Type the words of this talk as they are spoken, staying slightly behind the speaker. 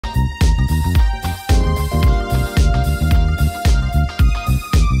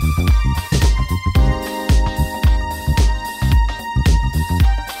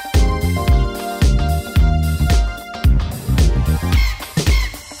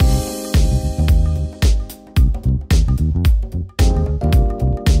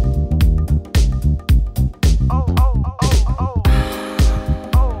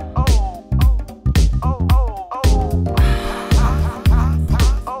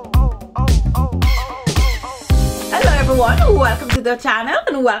everyone, welcome to the channel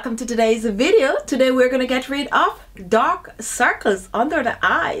and welcome to today's video. Today we're going to get rid of dark circles under the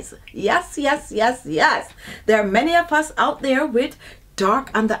eyes. Yes. There are many of us out there with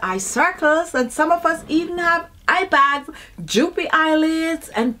dark under eye circles, and some of us even have eye bags, droopy eyelids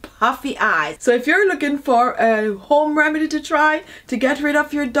and puffy eyes. So if you're looking for a home remedy to try to get rid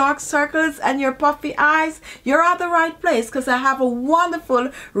of your dark circles and your puffy eyes, you're at the right place, because I have a wonderful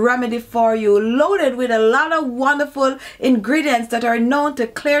remedy for you, loaded with a lot of wonderful ingredients that are known to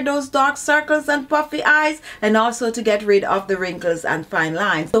clear those dark circles and puffy eyes, and also to get rid of the wrinkles and fine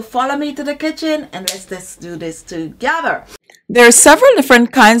lines. So follow me to the kitchen and let's do this together. There are several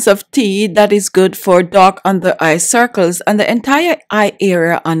different kinds of tea that is good for dark under eye circles and the entire eye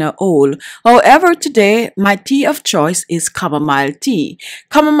area on a whole. However, today my tea of choice is chamomile tea.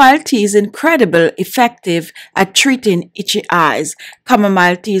 Chamomile tea is incredibly effective at treating itchy eyes.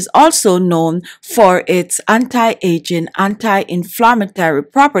 Chamomile tea is also known for its anti-aging, anti-inflammatory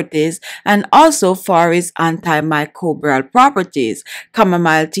properties, and also for its antimicrobial properties.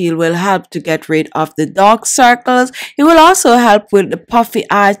 Chamomile tea will help to get rid of the dark circles. It will also help with the puffy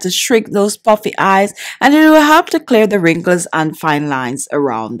eyes, to shrink those puffy eyes, and it will help to clear the wrinkles and fine lines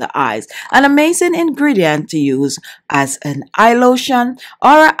around the eyes. An amazing ingredient to use as an eye lotion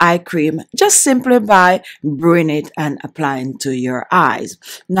or an eye cream, just simply by brewing it and applying to your eyes.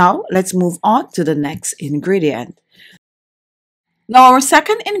 Now let's move on to the next ingredient. Now our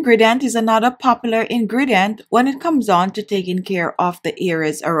second ingredient is another popular ingredient when it comes on to taking care of the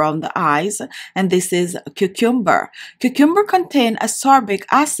areas around the eyes, and this is cucumber. Cucumber contains ascorbic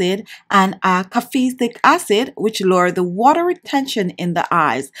acid and a caffeic acid, which lower the water retention in the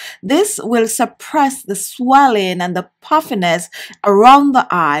eyes. This will suppress the swelling and the puffiness around the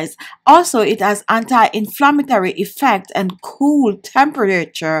eyes. Also, it has anti-inflammatory effect and cool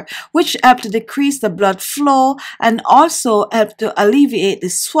temperature, which help to decrease the blood flow and also help to alleviate the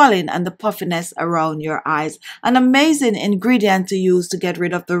swelling and the puffiness around your eyes. An amazing ingredient to use to get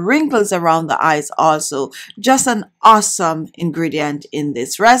rid of the wrinkles around the eyes also. Just an awesome ingredient in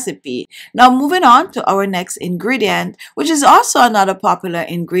this recipe. Now moving on to our next ingredient, which is also another popular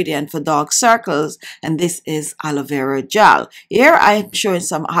ingredient for dark circles, and this is aloe vera gel. Here I am showing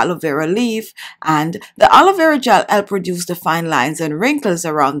some aloe vera leaf, and the aloe vera gel help reduce the fine lines and wrinkles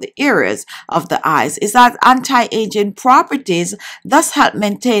around the areas of the eyes. It has anti-aging properties, thus help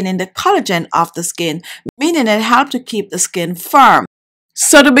maintaining the collagen of the skin, meaning it helps to keep the skin firm.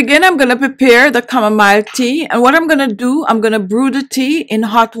 So to begin, I'm going to prepare the chamomile tea, and what I'm going to do, I'm going to brew the tea in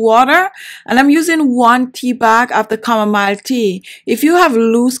hot water, and I'm using 1 tea bag of the chamomile tea. If you have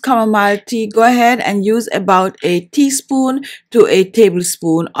loose chamomile tea, go ahead and use about a teaspoon to a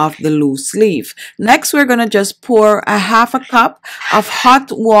tablespoon of the loose leaf. Next, we're going to just pour a half a cup of hot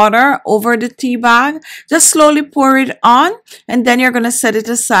water over the tea bag. Just slowly pour it on, and then you're going to set it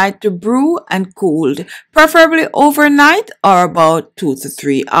aside to brew and cool, preferably overnight or about 2 to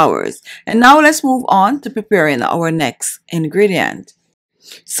 3 hours. And now let's move on to preparing our next ingredient.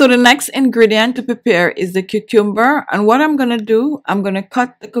 So the next ingredient to prepare is the cucumber, and what I'm going to do, I'm going to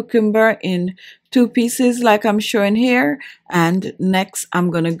cut the cucumber in 2 pieces like I'm showing here, and next I'm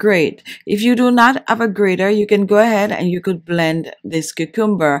going to grate. If you do not have a grater, you can go ahead and you could blend this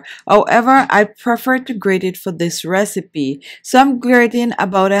cucumber. However, I prefer to grate it for this recipe. So I'm grating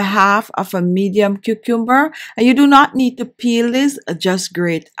about a half of a medium cucumber, and you do not need to peel this, just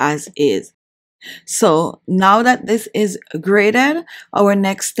grate as is. So now that this is grated, our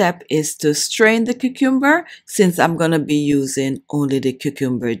next step is to strain the cucumber, since I'm going to be using only the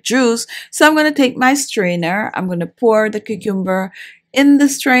cucumber juice. So I'm going to take my strainer, I'm going to pour the cucumber in the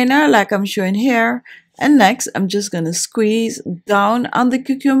strainer like I'm showing here, and next I'm just going to squeeze down on the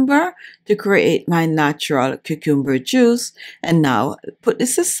cucumber to create my natural cucumber juice. And now put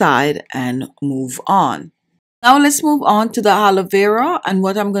this aside and move on. Now let's move on to the aloe vera, and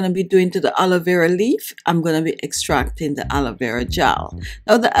what I'm going to be doing to the aloe vera leaf, I'm going to be extracting the aloe vera gel.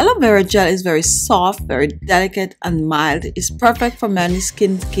 Now the aloe vera gel is very soft, very delicate and mild. It's perfect for many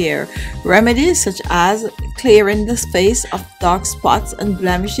skincare remedies such as clearing the face of dark spots and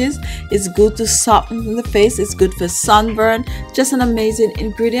blemishes. It's good to soften the face, it's good for sunburn. Just an amazing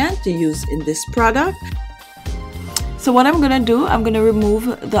ingredient to use in this product. So what I'm going to do, I'm going to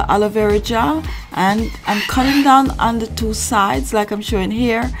remove the aloe vera gel, and I'm cutting down on the 2 sides like I'm showing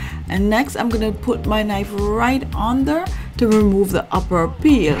here. And next I'm going to put my knife right under to remove the upper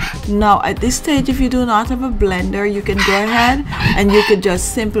peel. Now at this stage, if you do not have a blender, you can go ahead and you can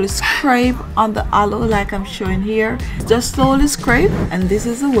just simply scrape on the aloe like I'm showing here. Just slowly scrape, and this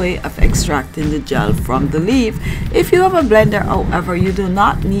is a way of extracting the gel from the leaf. If you have a blender, however, you do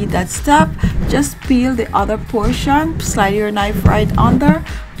not need that step. Just peel the other portion, slide your knife right under,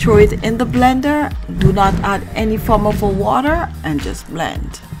 throw it in the blender, do not add any form of water, and just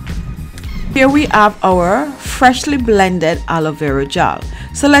blend. Here we have our freshly blended aloe vera gel.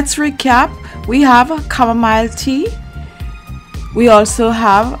 So let's recap. We have chamomile tea. We also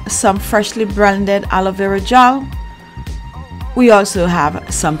have some freshly blended aloe vera gel. We also have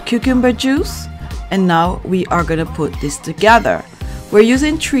some cucumber juice. And now we are going to put this together. We're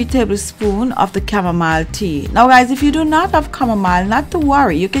using 3 tablespoons of the chamomile tea. Now guys, if you do not have chamomile, not to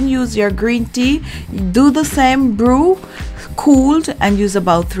worry. You can use your green tea. Do the same, brew, cooled, and use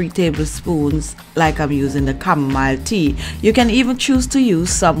about 3 tablespoons like I'm using the chamomile tea. You can even choose to use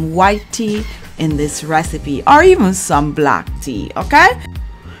some white tea in this recipe, or even some black tea, okay?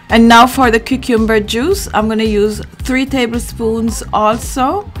 And now for the cucumber juice, I'm going to use 3 tablespoons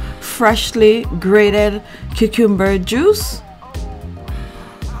also, freshly grated cucumber juice.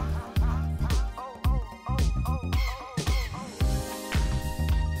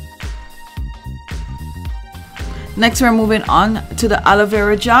 Next, we're moving on to the aloe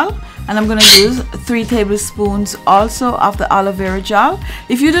vera gel, and I'm going to use 3 tablespoons also of the aloe vera gel.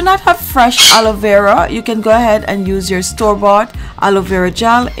 If you do not have fresh aloe vera, you can go ahead and use your store-bought aloe vera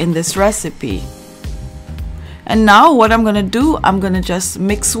gel in this recipe. And now what I'm going to do, I'm going to just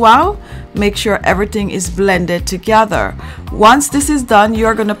mix well, make sure everything is blended together. Once this is done,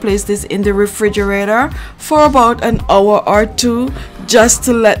 you're going to place this in the refrigerator for about an hour or 2 just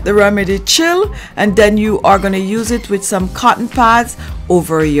to let the remedy chill, and then you are going to use it with some cotton pads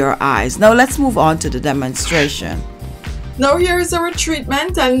over your eyes. Now let's move on to the demonstration. Now here is our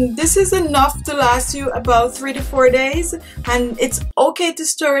treatment, and this is enough to last you about 3 to 4 days, and it's okay to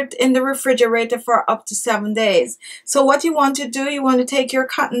store it in the refrigerator for up to 7 days. So what you want to do, you want to take your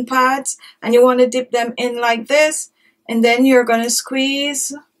cotton pads and you want to dip them in like this, and then you're going to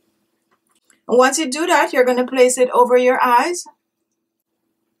squeeze. And once you do that, you're going to place it over your eyes,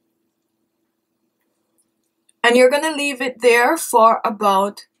 and you're going to leave it there for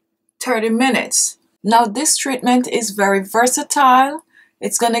about 30 minutes. Now this treatment is very versatile.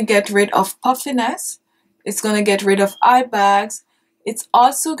 It's going to get rid of puffiness. It's going to get rid of eye bags. It's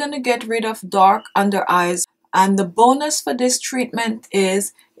also going to get rid of dark under eyes. And the bonus for this treatment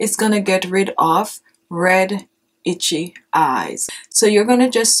is it's going to get rid of red, itchy eyes. So you're going to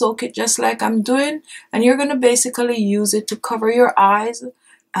just soak it just like I'm doing. And you're going to basically use it to cover your eyes.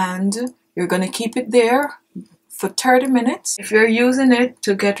 And you're going to keep it there for 30 minutes. If you're using it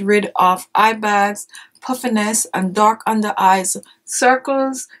to get rid of eye bags, puffiness, and dark under eyes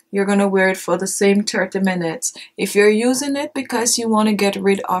circles, you're going to wear it for the same 30 minutes. If you're using it because you want to get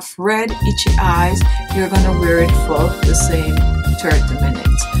rid of red, itchy eyes, you're going to wear it for the same 30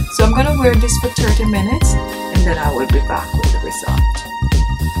 minutes. So I'm going to wear this for 30 minutes, and then I will be back with the result.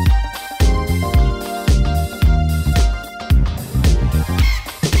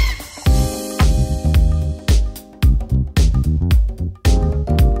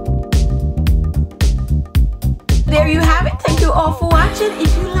 There you have it. Thank you all for watching.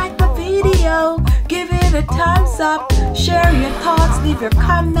 If you like the video, give it a thumbs up, share your thoughts, leave your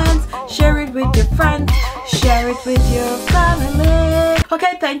comments, share it with your friends, share it with your family.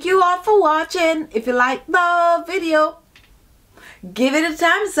 Okay, thank you all for watching. If you like the video, give it a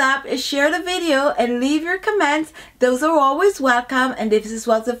thumbs up, share the video, and leave your comments. Those are always welcome. And if this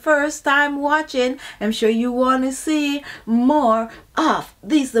was the first time watching, I'm sure you want to see more of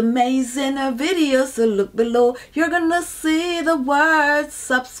these amazing videos. So look below. You're gonna see the word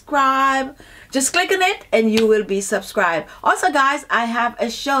subscribe. Just click on it and you will be subscribed. Also guys, I have a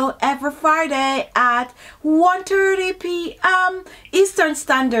show every Friday at 1:30 p.m. Eastern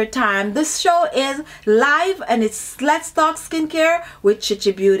Standard Time. This show is live and it's Let's Talk Skincare with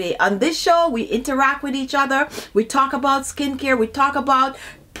Khichibeauty. On this show, we interact with each other. We talk about skincare. We talk about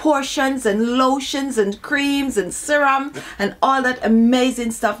portions and lotions and creams and serum and all that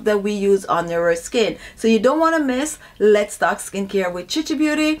amazing stuff that we use on your skin. So you don't want to miss Let's Talk Skincare with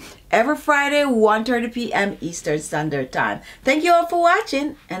Khichibeauty every Friday 1:30 p.m. Eastern Standard Time. Thank you all for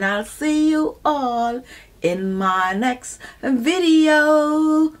watching, and I'll see you all in my next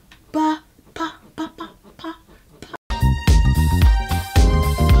video. Bye, bye, bye, bye.